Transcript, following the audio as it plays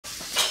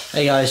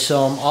Hey guys,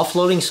 so I'm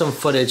offloading some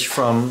footage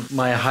from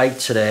my hike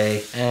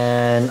today,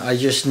 and I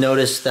just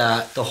noticed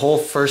that the whole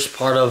first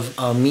part of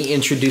me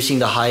introducing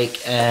the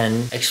hike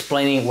and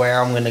explaining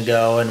where I'm gonna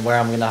go and where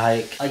I'm gonna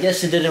hike, I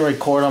guess it didn't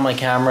record on my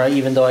camera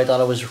even though I thought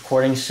it was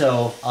recording.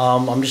 So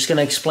I'm just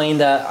gonna explain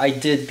that I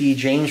did the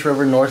James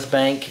River North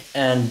Bank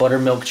and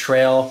Buttermilk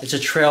Trail. It's a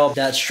trail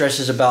that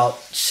stretches about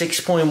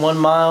 6.1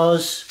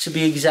 miles to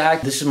be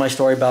exact. This is my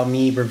story about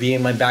me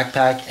reviewing my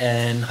backpack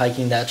and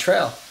hiking that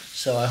trail.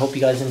 So I hope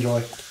you guys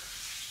enjoy.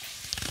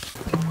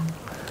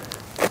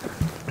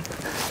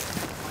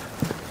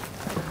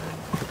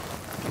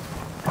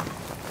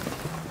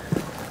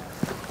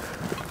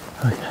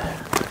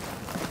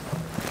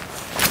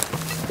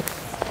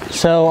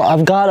 So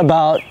I've got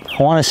about,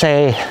 I want to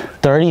say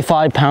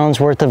 35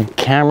 pounds worth of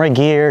camera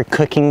gear,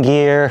 cooking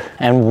gear,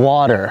 and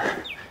water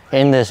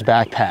in this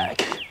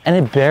backpack. And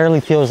it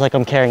barely feels like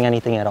I'm carrying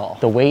anything at all.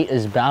 The weight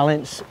is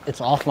balanced, it's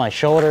off my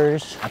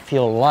shoulders, I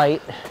feel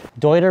light.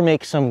 Deuter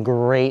makes some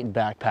great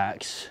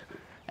backpacks.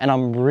 And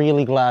I'm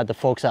really glad the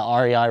folks at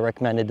RVA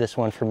recommended this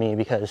one for me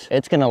because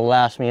it's gonna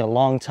last me a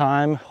long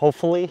time,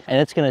 hopefully,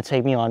 and it's gonna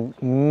take me on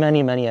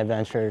many, many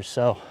adventures,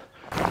 so.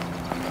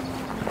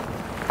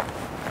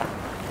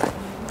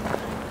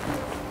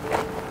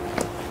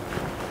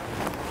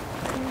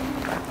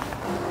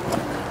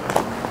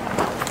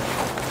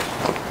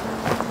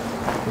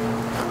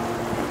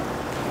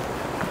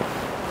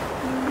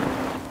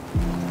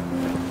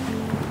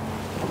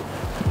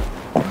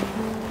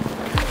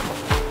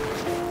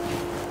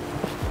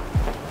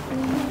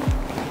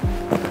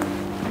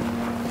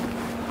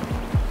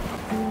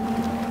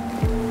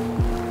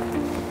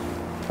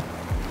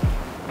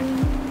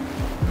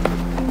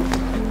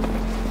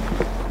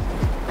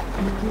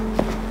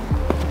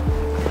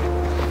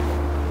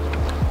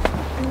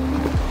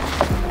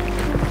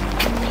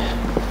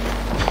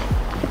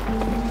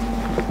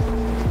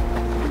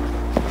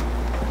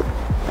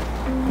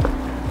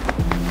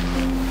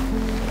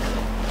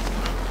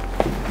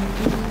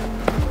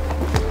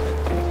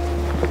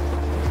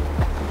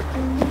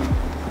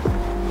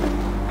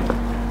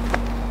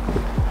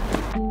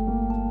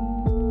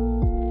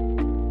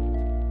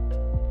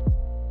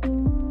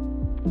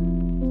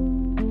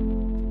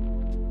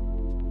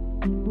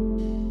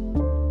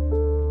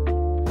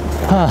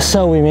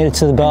 So we made it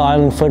to the Bell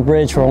Island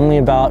footbridge. We're only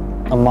about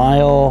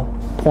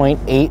 1.8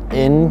 miles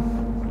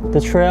in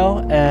the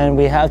trail, and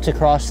we have to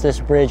cross this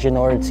bridge in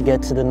order to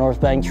get to the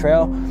North Bank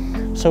Trail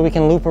so we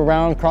can loop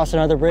around, cross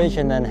another bridge,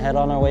 and then head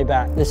on our way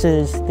back. This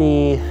is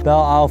the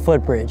Bell Isle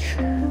footbridge.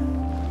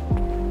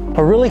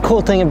 A really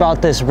cool thing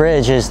about this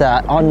bridge is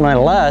that on my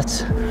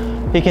left,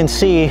 you can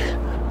see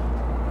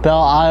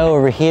Bell Isle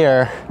over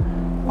here.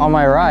 On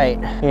my right,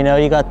 you know,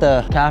 you got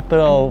the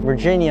capital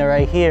Virginia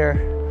right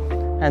here.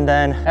 And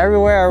then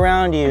everywhere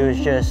around you is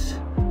just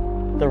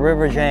the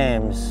River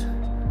James.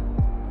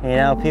 You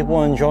know,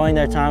 people enjoying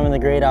their time in the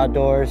great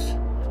outdoors,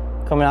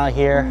 coming out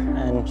here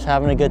and just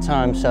having a good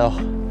time. So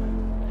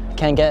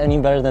can't get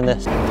any better than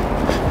this.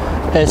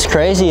 It's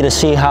crazy to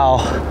see how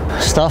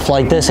stuff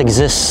like this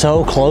exists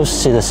so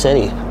close to the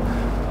city,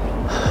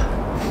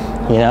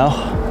 you know?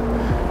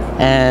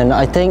 And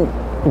I think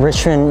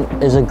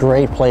Richmond is a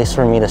great place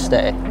for me to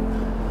stay.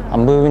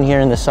 I'm moving here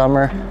in the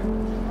summer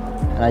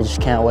and I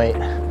just can't wait.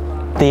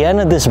 The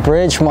end of this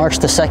bridge marks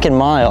the 2nd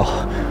mile.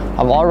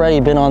 I've already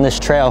been on this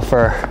trail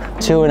for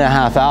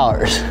 2.5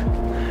 hours.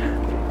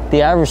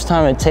 The average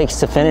time it takes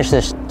to finish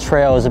this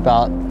trail is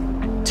about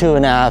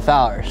 2.5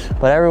 hours.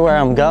 But everywhere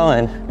I'm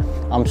going,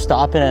 I'm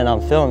stopping and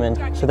I'm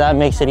filming, so that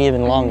makes it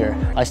even longer.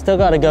 I still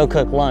gotta go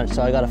cook lunch,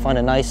 so I gotta find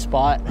a nice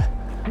spot,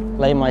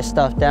 lay my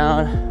stuff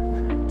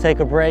down, take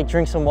a break,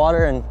 drink some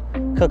water, and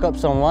cook up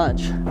some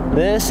lunch.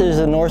 This is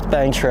the North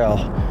Bank Trail.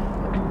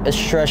 It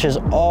stretches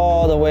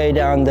all the way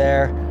down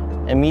there.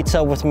 It meets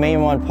up with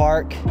Maymont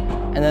Park,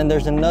 and then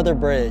there's another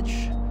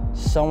bridge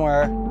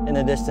somewhere in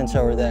the distance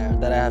over there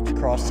that I have to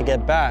cross to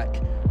get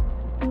back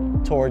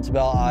towards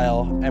Bell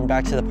Isle and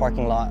back to the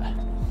parking lot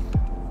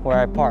where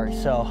I parked.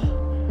 So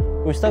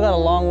we still got a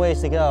long ways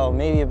to go,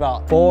 maybe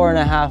about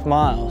 4.5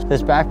 miles.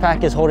 This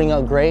backpack is holding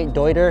up great.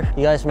 Deuter,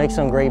 you guys make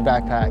some great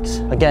backpacks.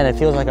 Again, it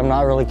feels like I'm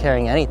not really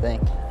carrying anything.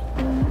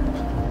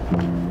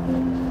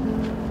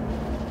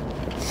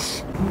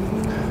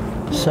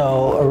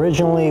 So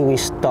originally we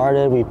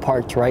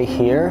parked right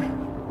here,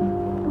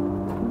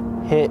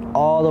 hit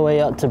all the way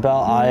up to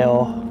Bell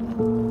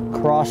Isle,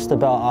 crossed the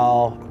Bell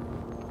Isle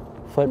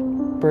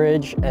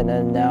footbridge, and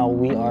then now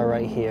we are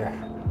right here.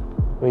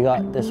 We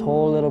got this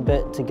whole little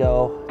bit to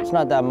go. It's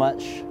not that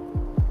much,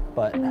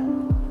 but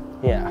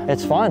yeah,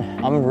 it's fun.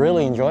 I'm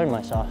really enjoying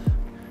myself.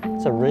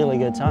 It's a really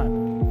good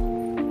time.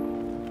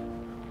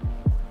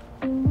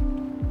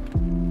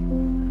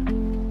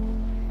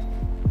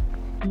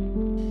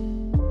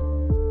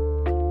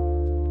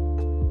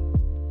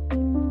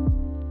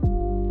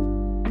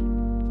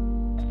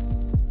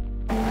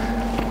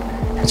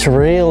 It's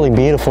really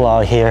beautiful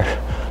out here.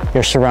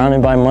 You're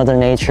surrounded by Mother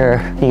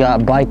Nature. You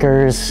got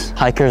bikers,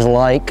 hikers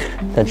alike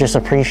that just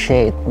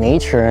appreciate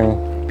nature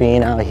and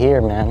being out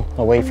here, man.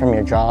 Away from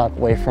your job,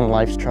 away from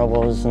life's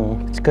troubles,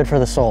 and it's good for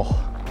the soul.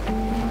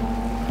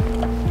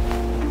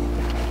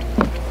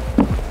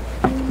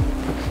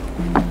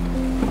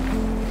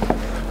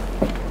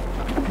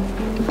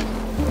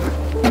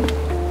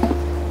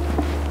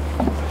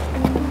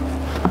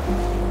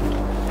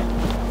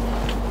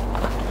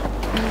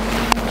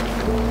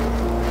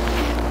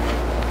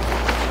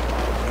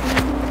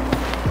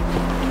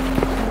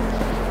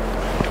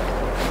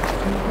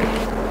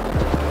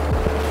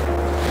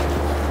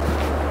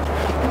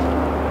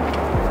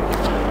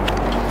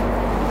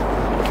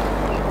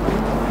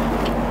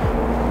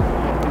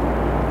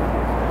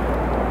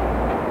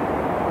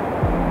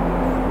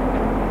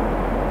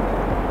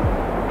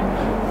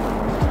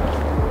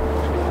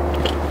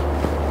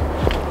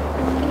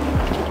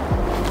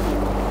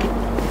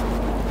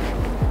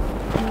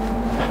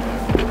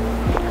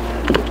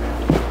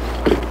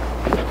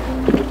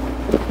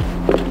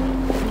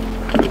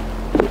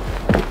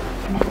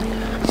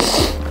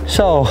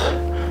 So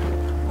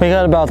we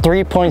got about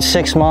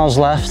 3.6 miles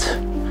left,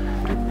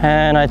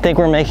 and I think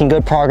we're making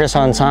good progress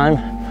on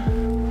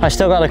time. I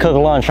still got to cook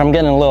lunch. I'm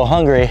getting a little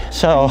hungry,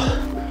 so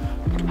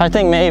I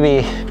think maybe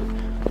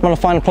I'm gonna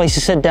find a place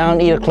to sit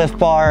down, eat a Cliff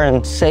Bar,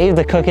 and save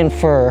the cooking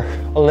for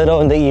a little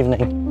in the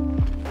evening.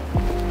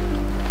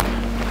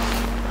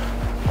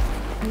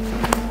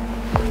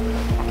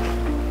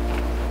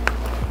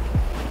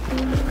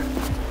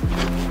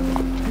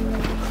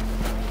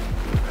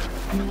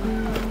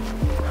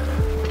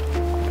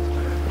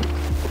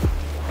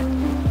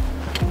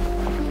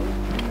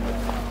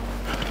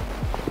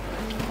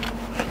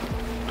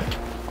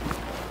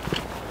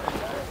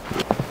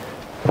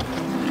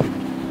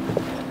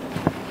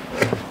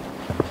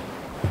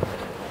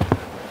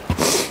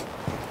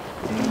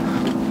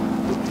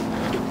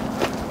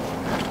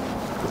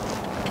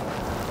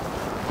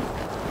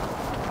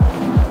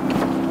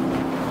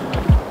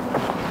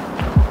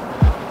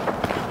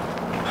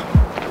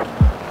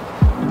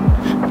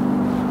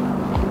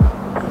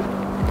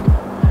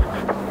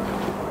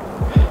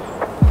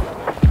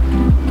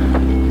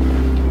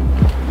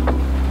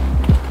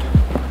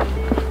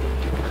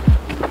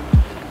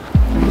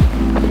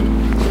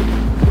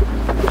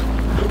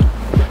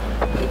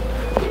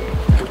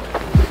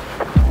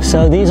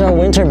 So these are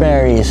winter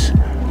berries.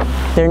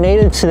 They're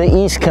native to the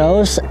East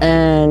Coast,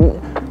 and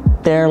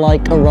they're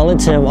like a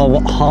relative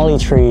of holly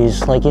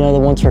trees, like, you know, the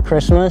ones for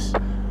Christmas.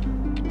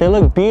 They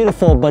look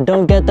beautiful, but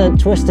don't get that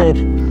twisted.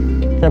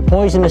 They're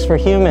poisonous for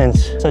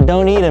humans, so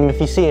don't eat them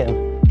if you see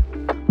them.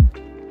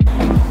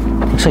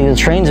 Looks like the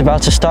train's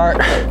about to start.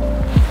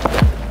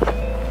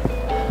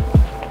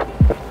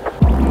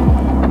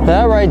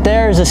 That right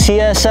there is a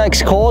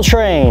CSX coal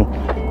train.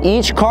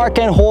 Each car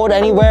can hold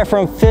anywhere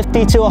from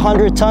 50 to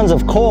 100 tons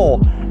of coal,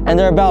 and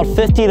they're about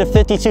 50 to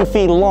 52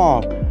 feet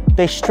long.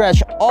 They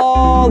stretch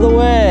all the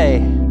way.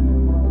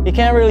 You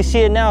can't really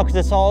see it now because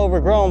it's all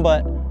overgrown,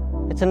 but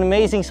it's an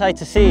amazing sight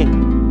to see.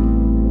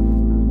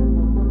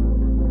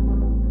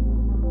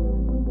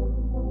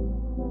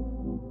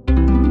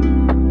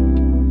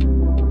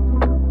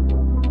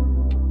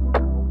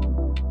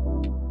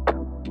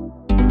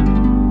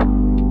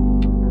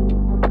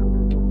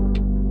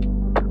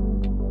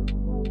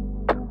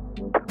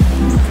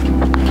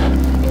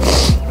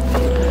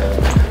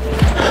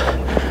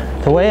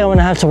 The way I'm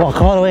gonna have to walk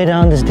all the way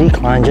down this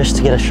decline just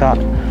to get a shot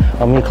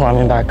of me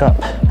climbing back up.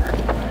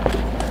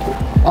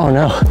 Oh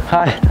no,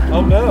 hi.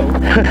 Oh no.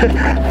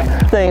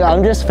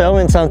 I'm just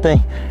filming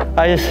something.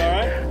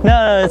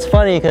 No, it's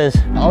funny because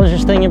I was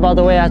just thinking about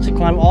the way I had to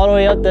climb all the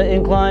way up the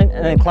incline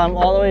and then climb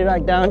all the way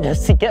back down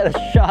just to get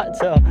a shot,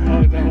 so.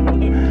 Oh,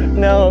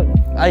 no.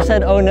 No, I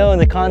said oh no in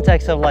the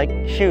context of like,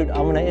 shoot,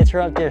 I'm gonna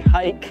interrupt your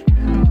hike.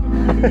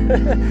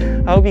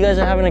 I hope you guys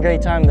are having a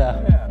great time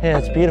though. Yeah,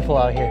 it's beautiful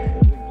out here.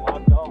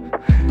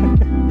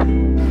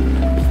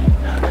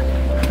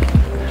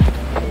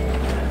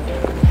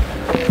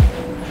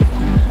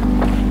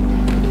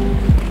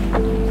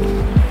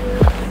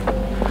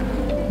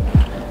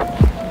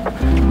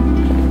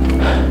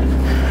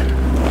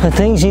 The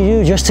things you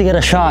do just to get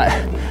a shot.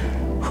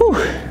 Whew,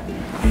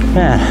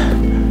 man.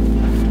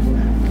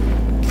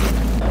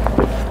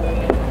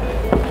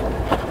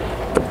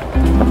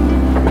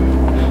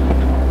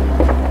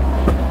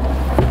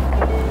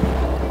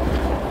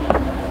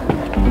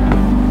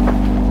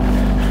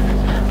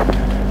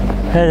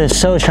 It is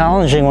so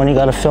challenging when you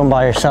gotta film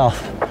by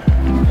yourself.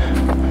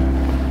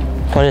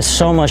 But it's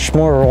so much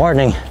more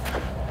rewarding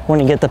when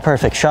you get the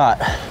perfect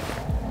shot.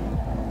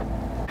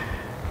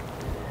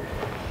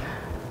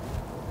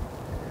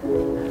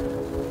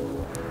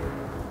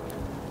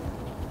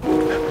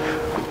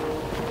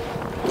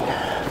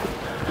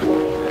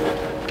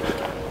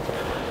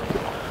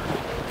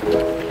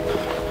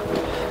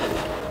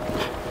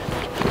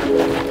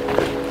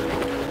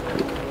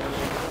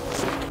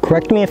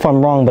 Correct me if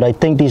I'm wrong, but I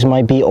think these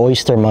might be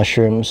oyster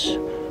mushrooms.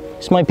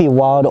 This might be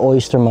wild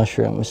oyster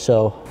mushrooms,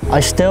 so I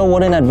still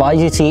wouldn't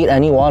advise you to eat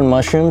any wild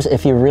mushrooms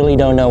if you really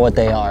don't know what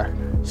they are.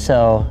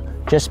 So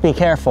just be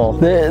careful.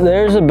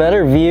 There's a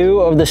better view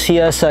of the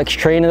CSX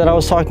train that I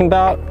was talking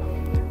about.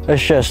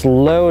 It's just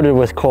loaded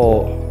with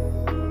coal.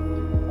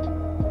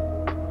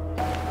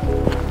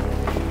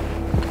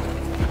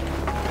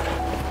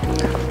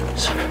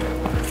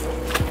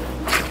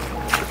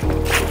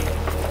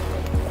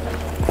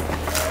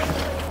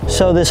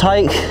 So this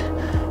hike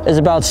is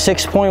about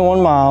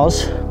 6.1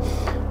 miles.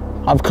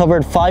 I've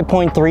covered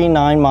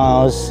 5.39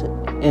 miles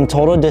in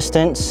total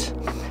distance,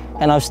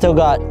 and I've still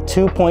got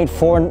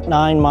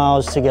 2.49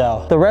 miles to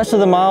go. The rest of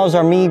the miles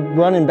are me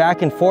running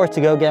back and forth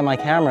to go get my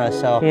camera,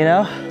 so, you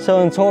know? So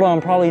in total, I'm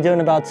probably doing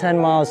about 10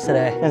 miles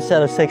today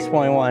instead of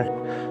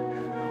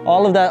 6.1.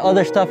 All of that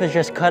other stuff is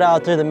just cut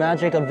out through the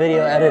magic of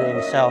video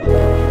editing, so.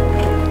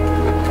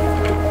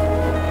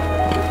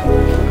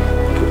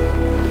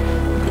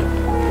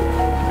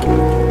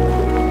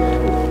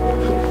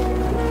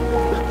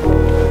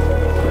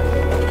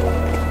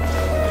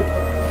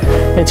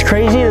 It's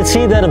crazy to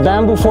see that a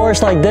bamboo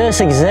forest like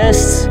this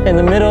exists in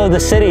the middle of the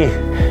city.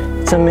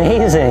 It's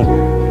amazing.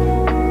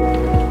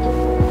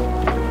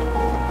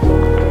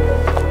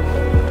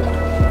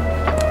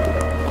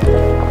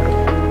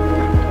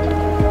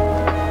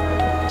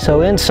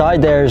 So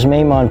inside there is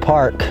Maimon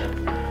Park.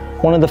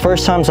 One of the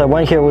first times I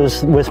went here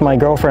was with my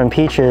girlfriend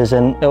Peaches,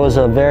 and it was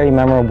a very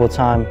memorable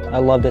time. I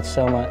loved it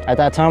so much. At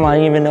that time, I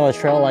didn't even know a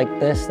trail like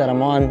this that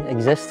I'm on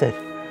existed.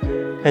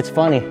 It's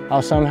funny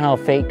how somehow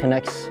fate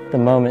connects the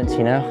moments,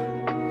 you know?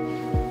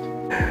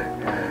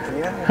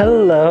 Yeah.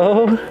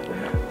 Hello.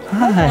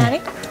 Hi.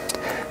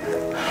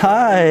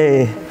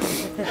 Hi.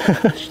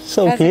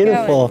 So how's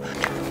beautiful.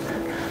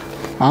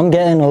 I'm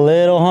getting a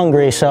little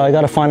hungry, so I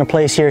gotta find a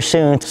place here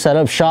soon to set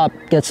up shop,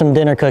 get some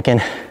dinner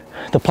cooking.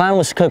 The plan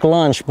was to cook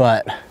lunch,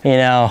 but you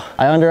know,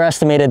 I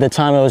underestimated the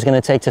time it was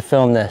gonna take to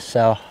film this.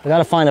 So I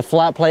gotta find a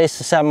flat place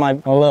to set my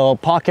little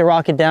pocket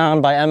rocket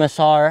down by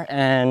MSR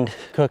and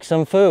cook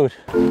some food.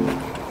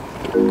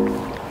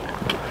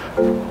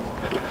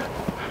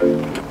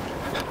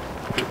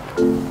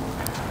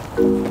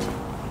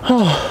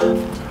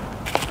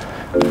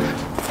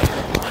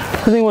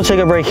 I think we'll take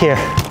a break here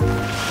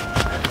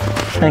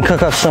and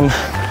cook up some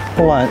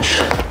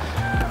lunch.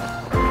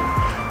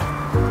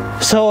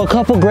 So a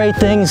couple great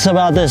things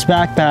about this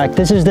backpack.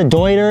 This is the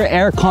Deuter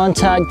Air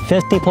Contact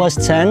 50 plus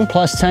 10.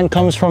 Plus 10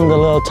 comes from the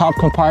little top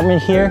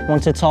compartment here.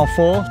 Once it's all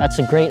full, that's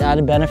a great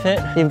added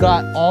benefit. You've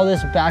got all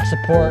this back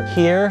support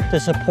here to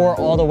support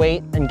all the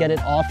weight and get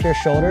it off your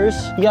shoulders.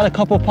 You got a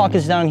couple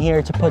pockets down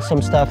here to put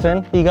some stuff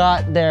in. You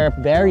got their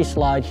berry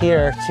slide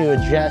here to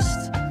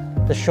adjust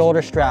the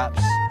shoulder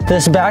straps.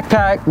 This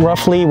backpack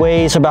roughly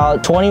weighs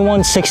about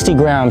 2160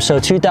 grams, so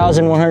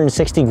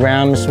 2,160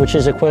 grams, which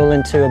is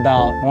equivalent to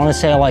about, I want to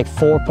say like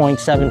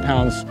 4.7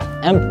 pounds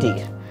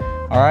empty.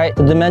 All right,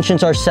 the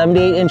dimensions are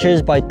 78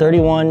 inches by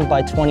 31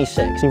 by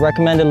 26. The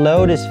recommended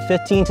load is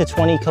 15 to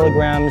 20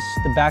 kilograms.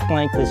 The back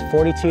length is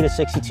 42 to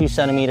 62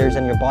 centimeters,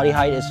 and your body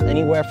height is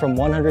anywhere from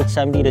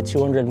 170 to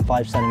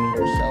 205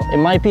 centimeters. So it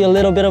might be a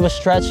little bit of a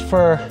stretch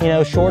for, you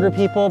know, shorter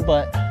people,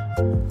 but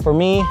for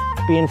me,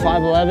 being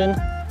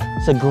 5'11",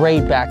 it's a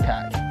great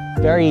backpack.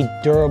 Very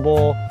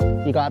durable.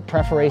 You got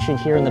perforation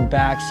here in the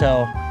back,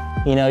 so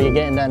you know, you're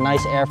getting that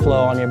nice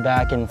airflow on your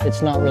back and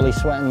it's not really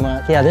sweating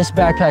much. Yeah, this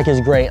backpack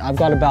is great. I've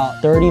got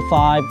about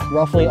 35,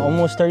 roughly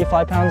almost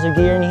 35 pounds of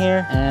gear in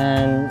here,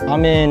 and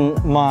I'm in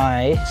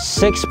my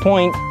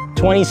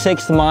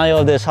 6.26th mile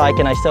of this hike,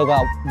 and I still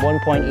got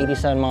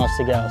 1.87 miles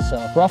to go.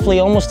 So roughly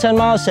almost 10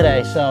 miles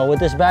today, so with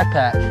this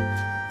backpack.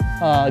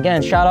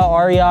 Again, shout out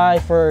REI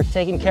for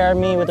taking care of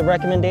me with the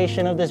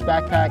recommendation of this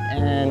backpack,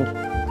 and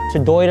to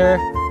Deuter,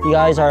 you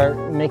guys are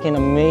making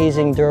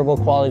amazing durable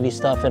quality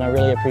stuff, and I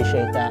really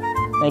appreciate that.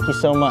 Thank you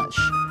so much.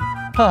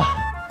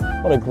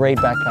 What a great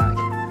backpack.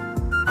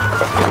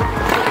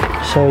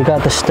 So we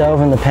got the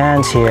stove and the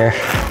pans here.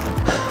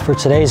 For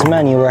today's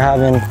menu, we're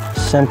having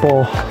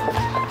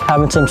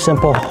some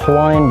simple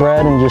Hawaiian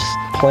bread and just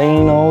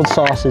plain old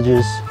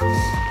sausages.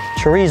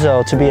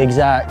 Chorizo, to be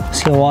exact.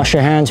 Just gonna wash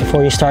your hands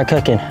before you start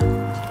cooking.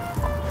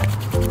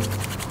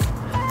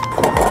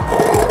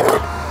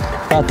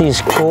 Got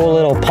these cool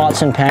little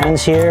pots and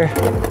pans here.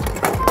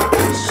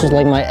 This is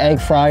like my egg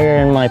fryer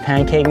and my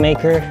pancake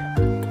maker.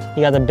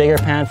 You got the bigger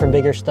pan for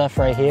bigger stuff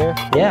right here.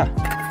 Yeah,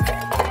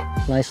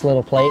 nice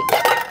little plate.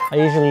 I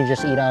usually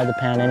just eat out of the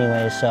pan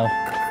anyway, so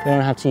we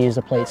don't have to use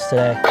the plates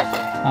today.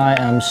 I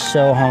am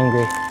so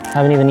hungry.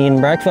 Haven't even eaten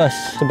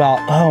breakfast. It's about,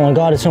 oh my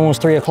God, it's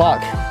almost 3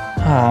 o'clock.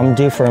 I'm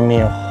due for a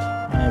meal.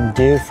 I'm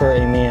due for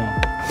a meal.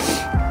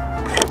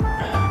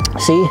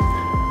 See,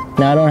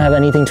 now I don't have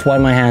anything to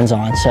wipe my hands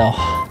on, so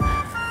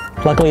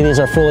luckily these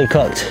are fully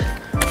cooked.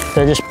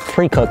 They're just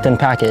pre-cooked and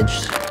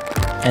packaged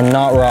and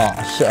not raw,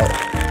 so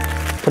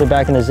put it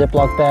back in the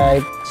Ziploc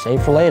bag,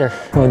 save for later.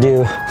 We'll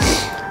do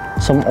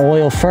some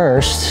oil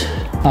first.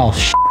 Oh,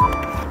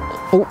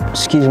 oh,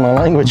 excuse my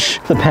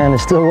language. The pan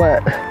is still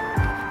wet.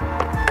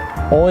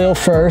 Oil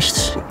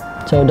first,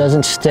 so it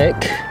doesn't stick,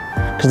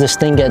 because this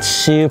thing gets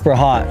super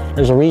hot.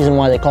 There's a reason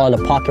why they call it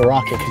a pocket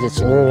rocket, because it's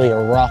literally a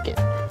rocket.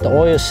 The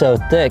oil is so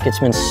thick, it's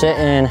been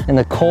sitting in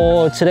the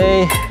cold.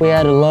 Today, we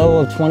had a low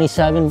of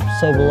 27,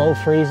 so below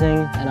freezing,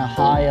 and a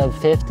high of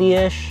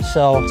 50-ish.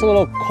 So it's a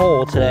little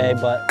cold today,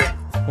 but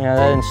you know,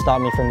 that didn't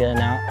stop me from getting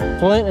out.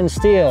 Flint and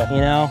steel,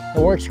 you know, it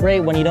works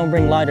great when you don't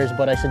bring lighters,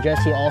 but I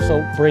suggest you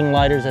also bring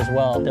lighters as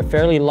well. They're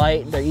fairly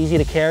light, they're easy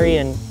to carry,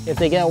 and if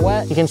they get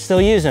wet, you can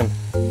still use them.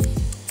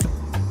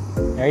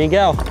 There you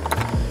go.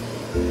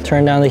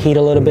 Turn down the heat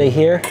a little bit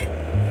here.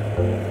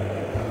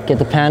 Get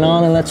the pan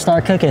on and let's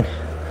start cooking.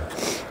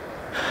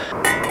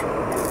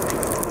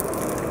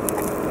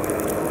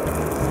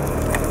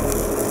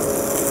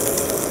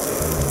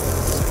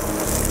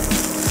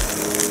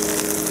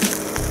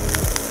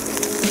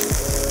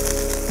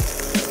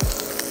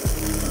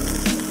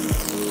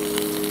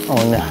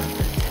 Oh no,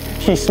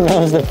 she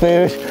smells the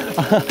food.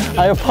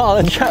 I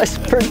apologize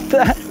for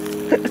that.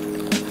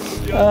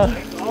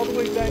 All the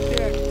way back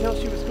there, I could tell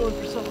she was going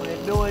for something. I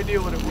had no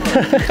idea what it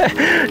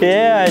was.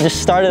 Yeah, I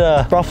just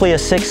started roughly a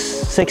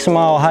six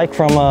mile hike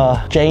from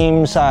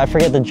James, I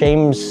forget the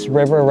James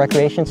River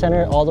Recreation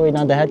Center, all the way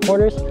down to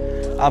headquarters.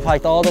 I've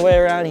hiked all the way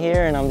around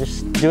here and I'm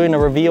just doing a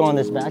review on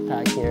this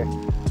backpack here.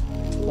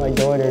 My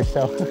daughter,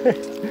 so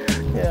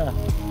yeah.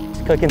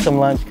 Just cooking some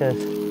lunch because,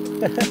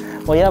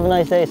 well, you have a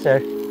nice day, sir.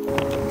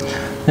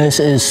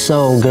 This is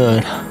so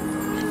good.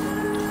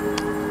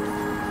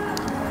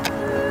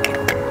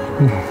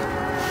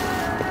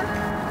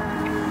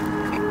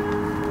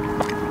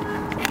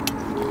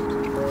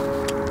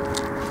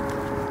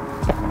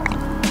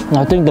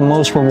 I think the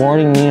most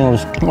rewarding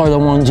meals are the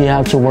ones you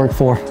have to work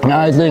for. And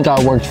I think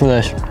I worked for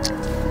this.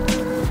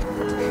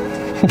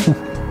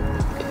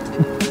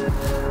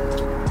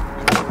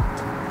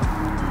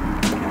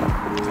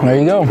 There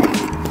you go.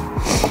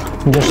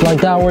 Just like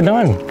that, we're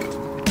done.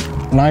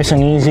 Nice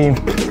and easy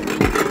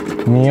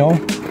meal.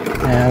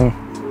 And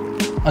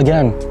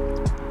again,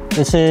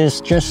 this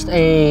is just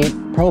a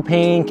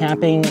propane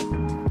camping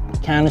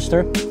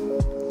canister.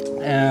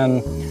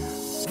 And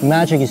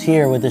magic is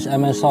here with this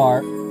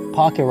MSR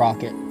pocket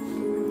rocket.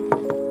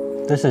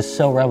 This is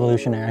so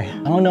revolutionary.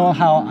 I don't know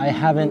how I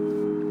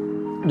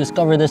haven't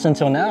discovered this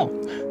until now.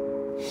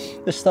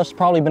 This stuff's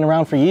probably been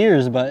around for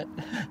years, but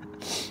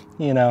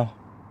you know,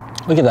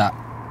 look at that.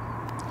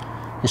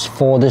 Just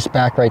fold this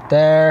back right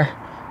there,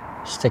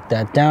 stick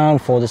that down,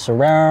 fold this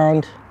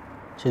around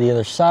to the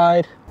other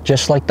side,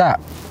 just like that.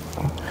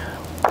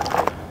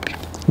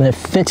 And it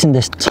fits in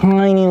this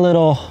tiny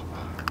little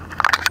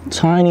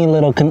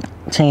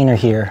container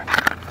here.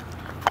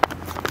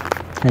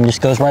 And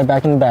just goes right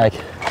back in the bag.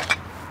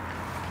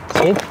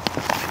 See?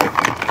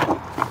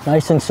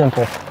 Nice and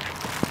simple.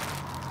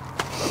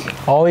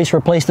 Always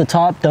replace the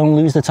top. Don't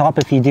lose the top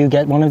if you do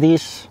get one of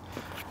these.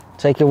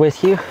 Take it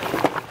with you.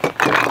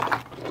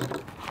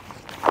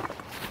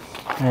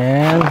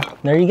 And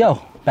there you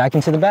go. Back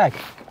into the bag.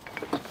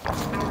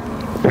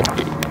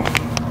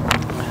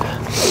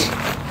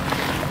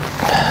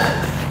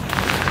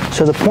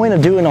 So the point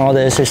of doing all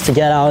this is to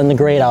get out in the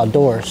great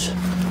outdoors.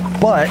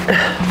 But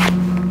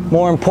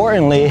more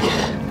importantly,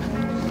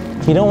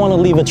 you don't want to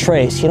leave a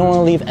trace. You don't want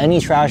to leave any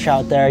trash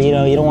out there. You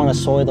know, you don't want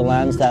to soil the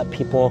lands that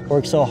people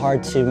work so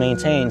hard to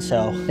maintain.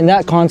 So in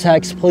that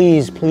context,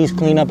 please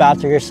clean up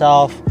after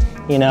yourself.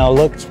 You know,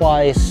 look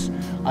twice.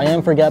 I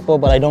am forgetful,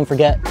 but I don't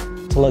forget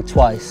to look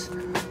twice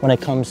when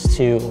it comes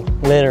to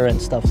litter and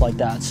stuff like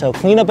that. So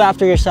clean up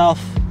after yourself,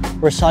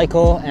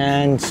 recycle,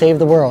 and save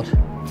the world.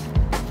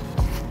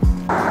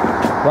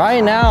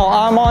 Right now,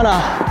 I'm on a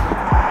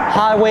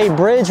highway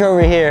bridge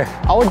over here.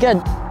 I would get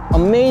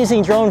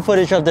amazing drone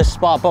footage of this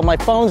spot, but my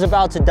phone's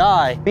about to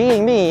die.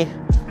 Being me,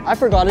 I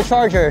forgot a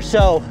charger.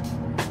 So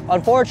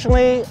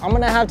unfortunately, I'm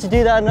gonna have to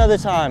do that another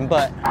time,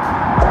 but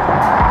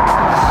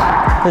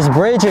this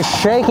bridge is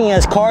shaking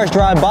as cars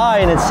drive by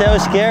and it's so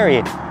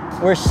scary.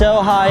 We're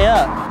so high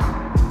up.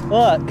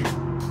 Look.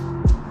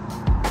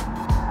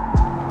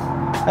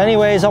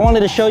 Anyways, I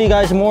wanted to show you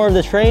guys more of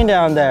the train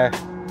down there.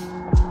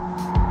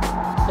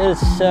 It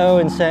is so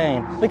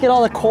insane. Look at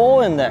all the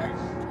coal in there.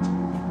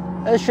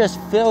 It's just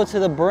filled to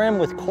the brim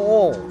with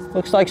coal.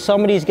 Looks like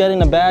somebody's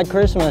getting a bad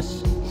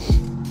Christmas.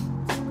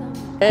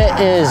 It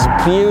is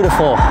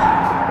beautiful.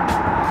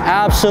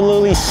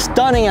 Absolutely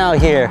stunning out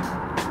here.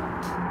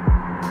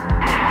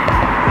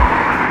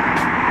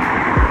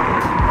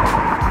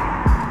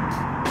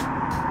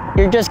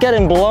 You're just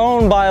getting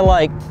blown by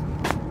like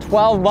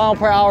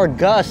 12-mile-per-hour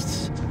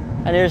gusts,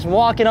 and you're just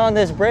walking on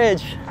this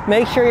bridge.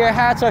 Make sure your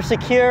hats are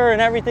secure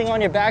and everything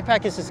on your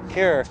backpack is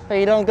secure, so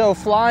you don't go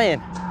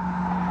flying.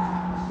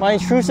 My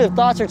intrusive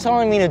thoughts are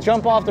telling me to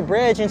jump off the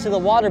bridge into the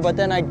water, but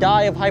then I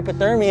die of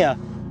hypothermia.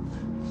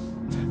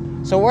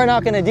 So we're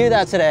not gonna do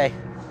that today.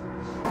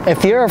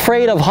 If you're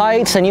afraid of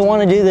heights and you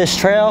wanna do this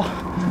trail,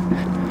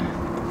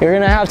 you're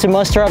gonna have to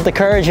muster up the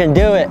courage and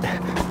do it.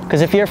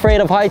 Because if you're afraid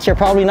of heights, you're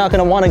probably not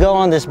gonna wanna go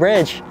on this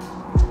bridge.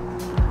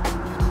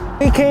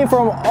 We came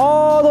from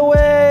all the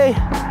way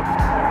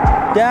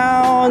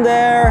down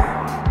there,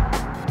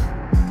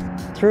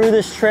 through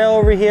this trail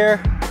over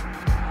here,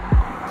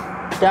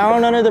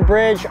 down under the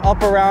bridge,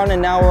 up around,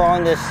 and now we're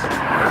on this,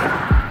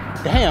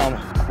 damn,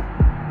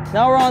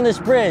 Now we're on this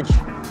bridge.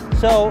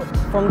 So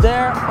from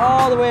there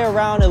all the way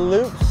around, it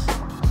loops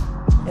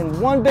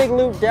in one big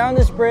loop down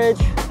this bridge,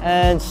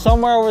 and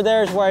somewhere over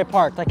there is where I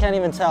parked. I can't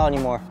even tell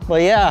anymore.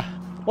 But yeah,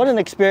 what an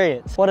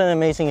experience. What an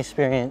amazing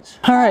experience.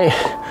 All right,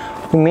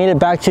 we made it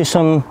back to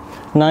some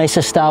nice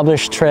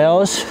established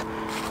trails,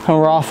 and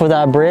we're off of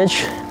that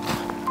bridge.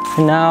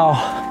 And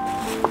now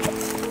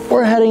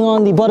we're heading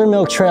on the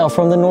Buttermilk Trail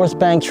from the North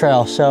Bank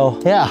Trail. So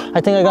yeah,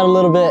 I think I got a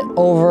little bit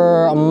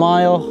over a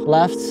mile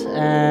left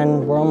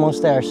and we're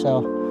almost there, so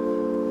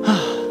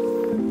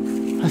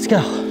let's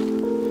go.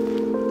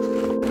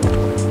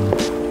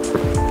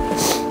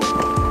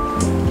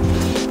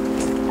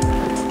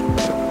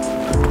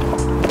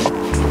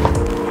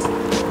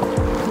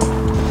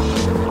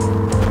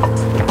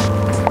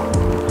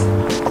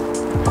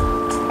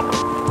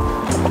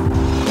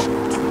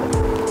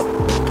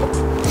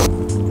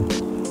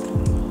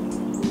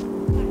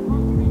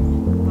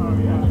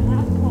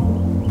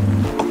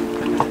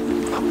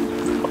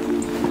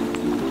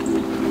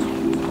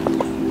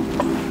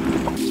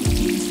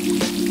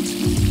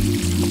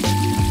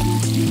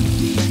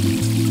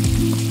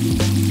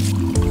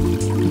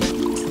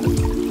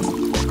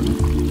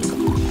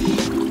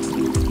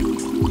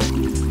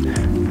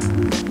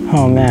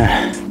 Oh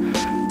man,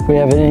 we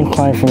have an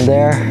incline from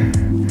there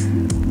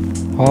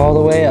all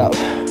the way up.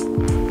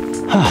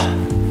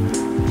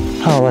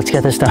 Oh, let's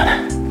get this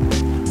done.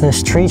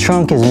 This tree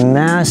trunk is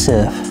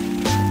massive.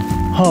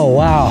 Oh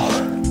wow.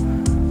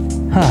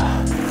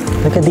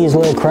 Look at these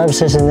little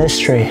crevices in this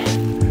tree.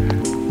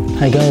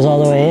 It goes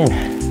all the way in.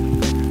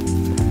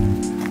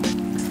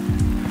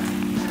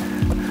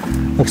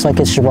 Looks like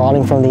it's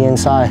rotting from the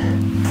inside.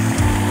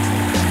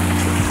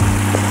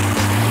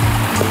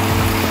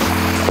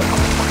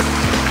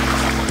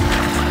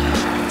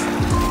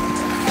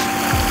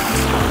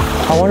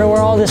 I wonder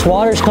where all this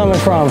water's coming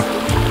from.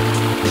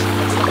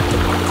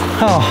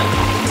 Oh,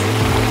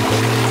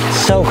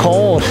 it's so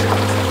cold.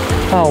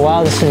 Oh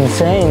wow, this is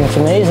insane, it's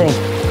amazing.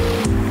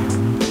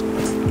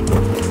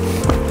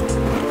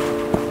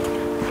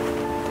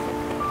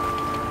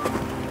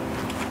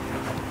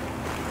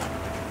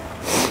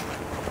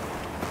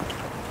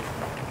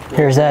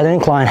 Here's that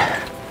incline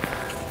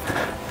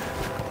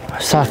I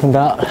was talking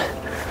about.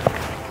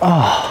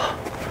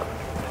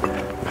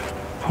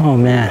 Oh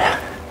man.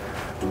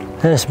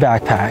 This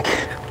backpack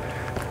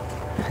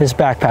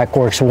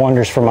works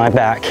wonders for my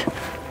back.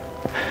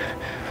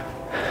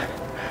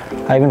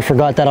 I even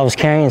forgot that I was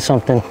carrying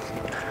something.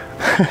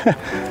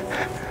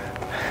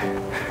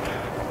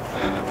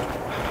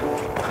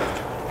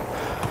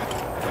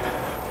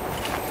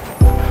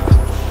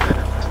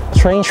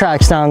 Train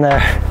tracks down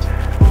there.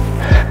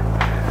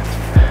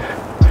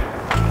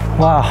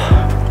 Wow.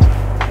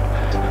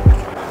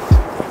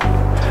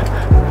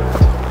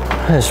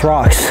 This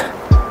rocks.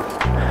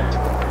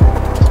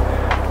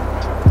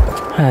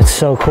 That's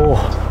so cool.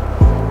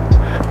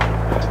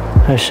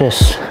 There's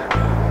just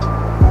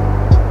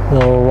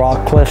little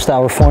rock cliffs that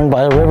were formed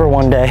by the river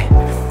one day,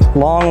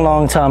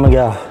 long time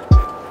ago.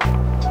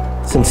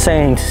 It's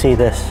insane to see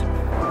this.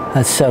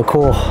 That's so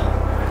cool.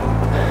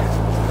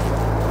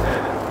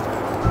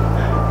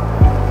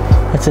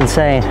 It's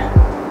insane.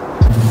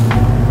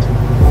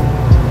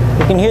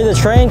 You can hear the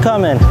train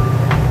coming.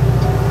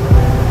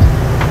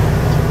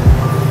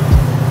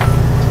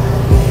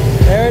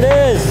 There it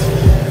is.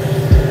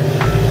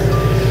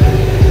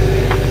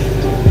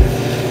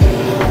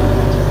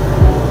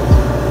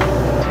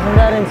 Isn't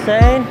that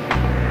insane?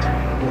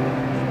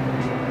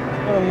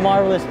 What a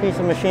marvelous piece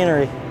of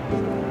machinery.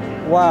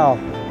 Wow.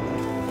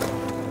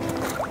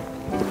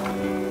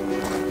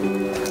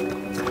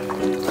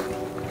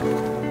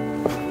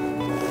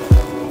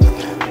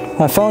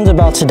 My phone's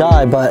about to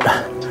die, but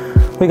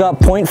we got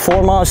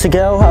 0.4 miles to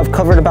go. I've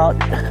covered about,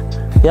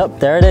 yep,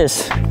 there it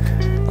is.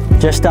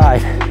 Just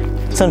died.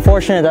 It's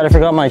unfortunate that I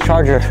forgot my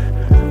charger.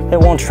 It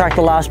won't track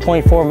the last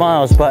 0.4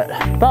 miles, but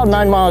about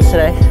 9 miles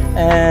today.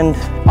 And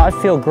I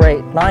feel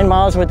great. 9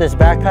 miles with this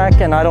backpack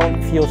and I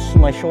don't feel,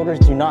 my shoulders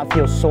do not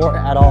feel sore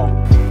at all.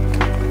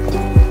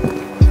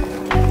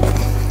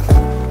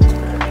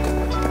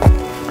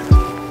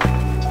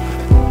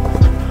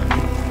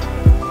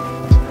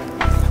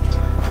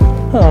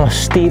 Oh,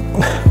 steep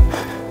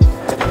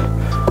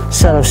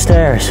set of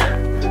stairs.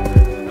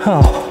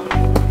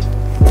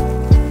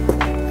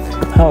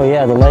 Oh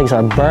yeah, the legs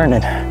are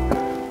burning.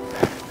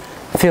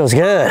 Feels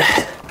good.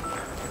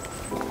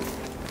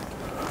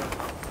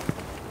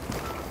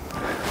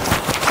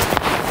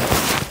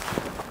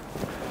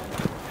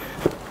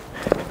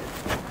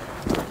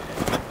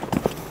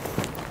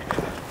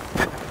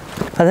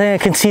 I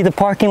think I can see the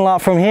parking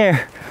lot from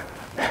here.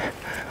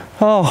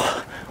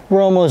 Oh,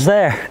 we're almost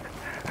there.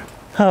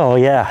 Oh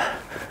yeah,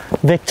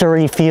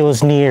 victory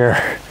feels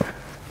near.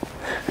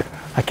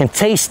 I can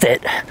taste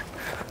it.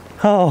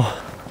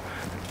 Oh,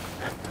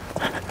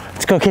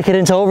 let's go kick it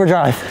into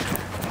overdrive.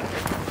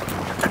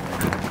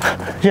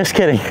 Just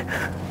kidding,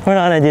 we're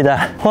not gonna do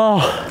that.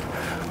 Well,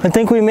 I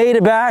think we made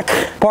it back.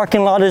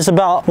 Parking lot is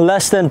about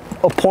less than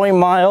a 0.1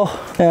 mile,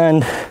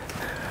 and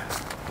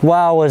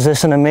Wow, was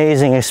this an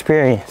amazing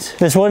experience.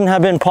 This wouldn't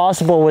have been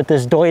possible with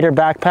this Deuter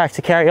backpack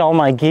to carry all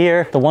my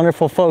gear, the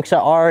wonderful folks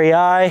at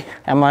RVA,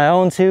 and my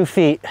own 2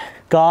 feet.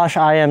 Gosh,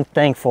 I am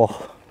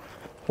thankful.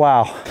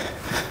 Wow.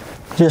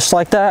 Just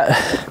like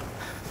that,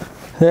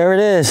 there it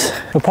is,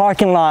 the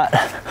parking lot.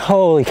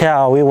 Holy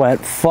cow, we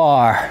went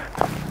far.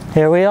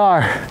 Here we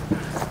are,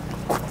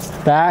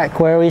 back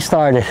where we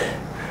started.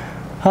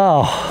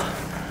 Oh,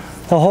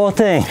 the whole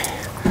thing.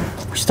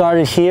 We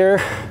started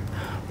here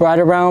right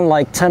around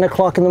like 10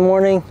 o'clock in the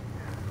morning,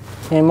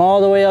 came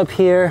all the way up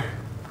here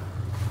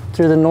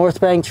through the North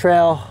Bank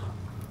Trail,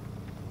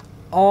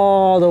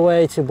 all the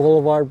way to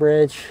Boulevard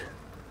Bridge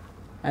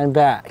and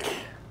back.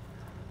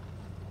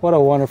 What a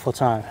wonderful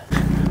time.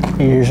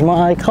 Here's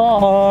my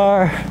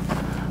car,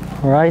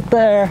 right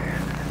there.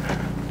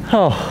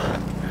 Oh,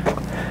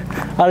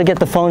 I gotta get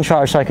the phone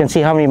charged so I can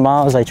see how many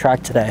miles I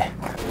tracked today.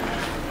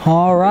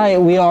 All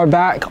right, we are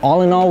back.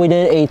 All in all, we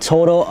did a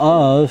total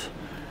of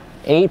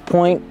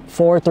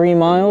 8.43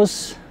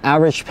 miles,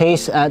 average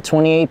pace at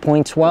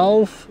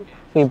 28.12.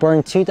 We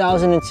burned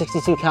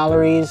 2,062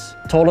 calories,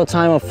 total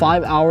time of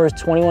 5 hours,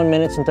 21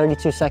 minutes and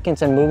 32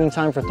 seconds, and moving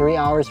time for 3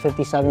 hours,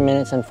 57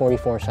 minutes and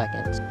 44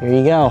 seconds. Here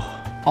you go.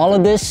 All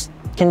of this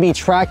can be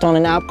tracked on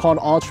an app called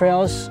All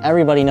Trails.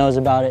 Everybody knows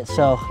about it.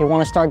 So if you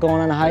want to start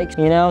going on a hike,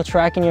 you know,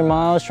 tracking your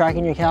miles,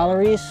 tracking your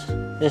calories,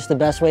 this is the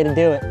best way to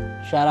do it.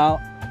 Shout out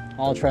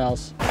All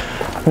Trails.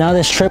 Now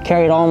this trip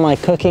carried all my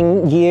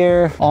cooking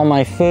gear, all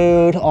my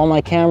food, all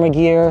my camera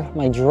gear,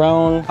 my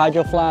drone,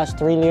 hydro flask,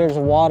 3 liters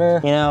of water,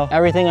 you know,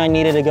 everything I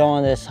needed to go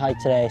on this hike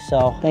today.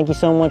 So thank you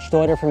so much,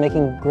 Deuter, for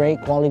making great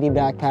quality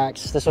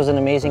backpacks. This was an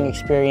amazing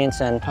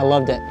experience and I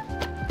loved it.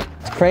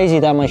 It's crazy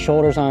that my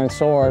shoulders aren't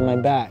sore and my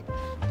back.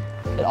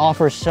 It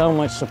offers so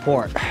much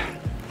support,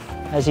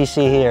 as you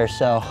see here.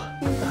 So,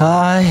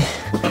 hi,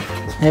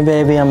 hey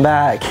baby, I'm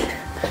back.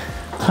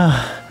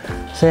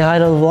 Say hi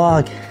to the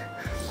vlog.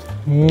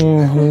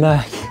 I'm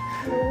back.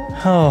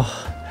 Oh.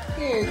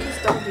 Here,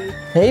 kiss doggy.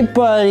 Hey,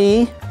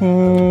 buddy.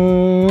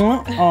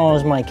 Oh,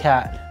 it's my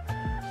cat.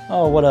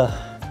 Oh, what a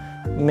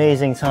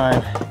amazing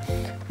time.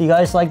 If you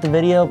guys like the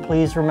video,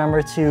 please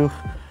remember to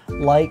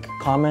like,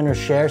 comment, or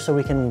share so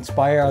we can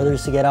inspire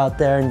others to get out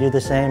there and do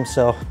the same.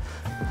 So,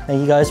 thank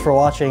you guys for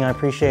watching. I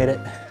appreciate it.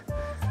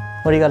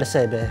 What do you got to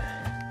say, babe?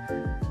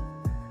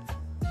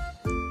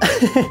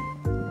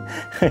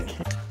 Okay.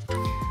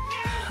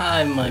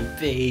 Hi, my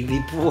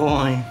baby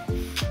boy.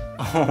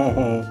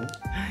 Oh,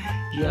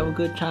 did you have a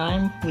good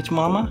time with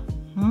mama?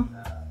 Hmm?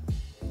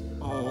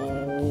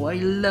 Oh, I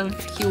love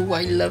you,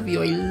 I love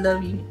you, I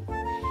love you.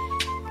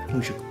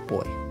 Who's your good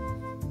boy?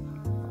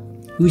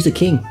 Who's the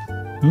king?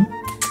 Hmm?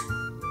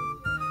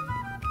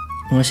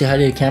 You wanna say hi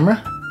to the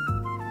camera?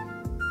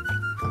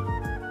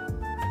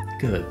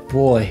 Good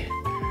boy.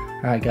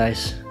 Alright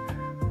guys,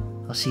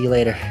 I'll see you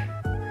later.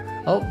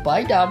 Oh,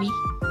 bye Dobby.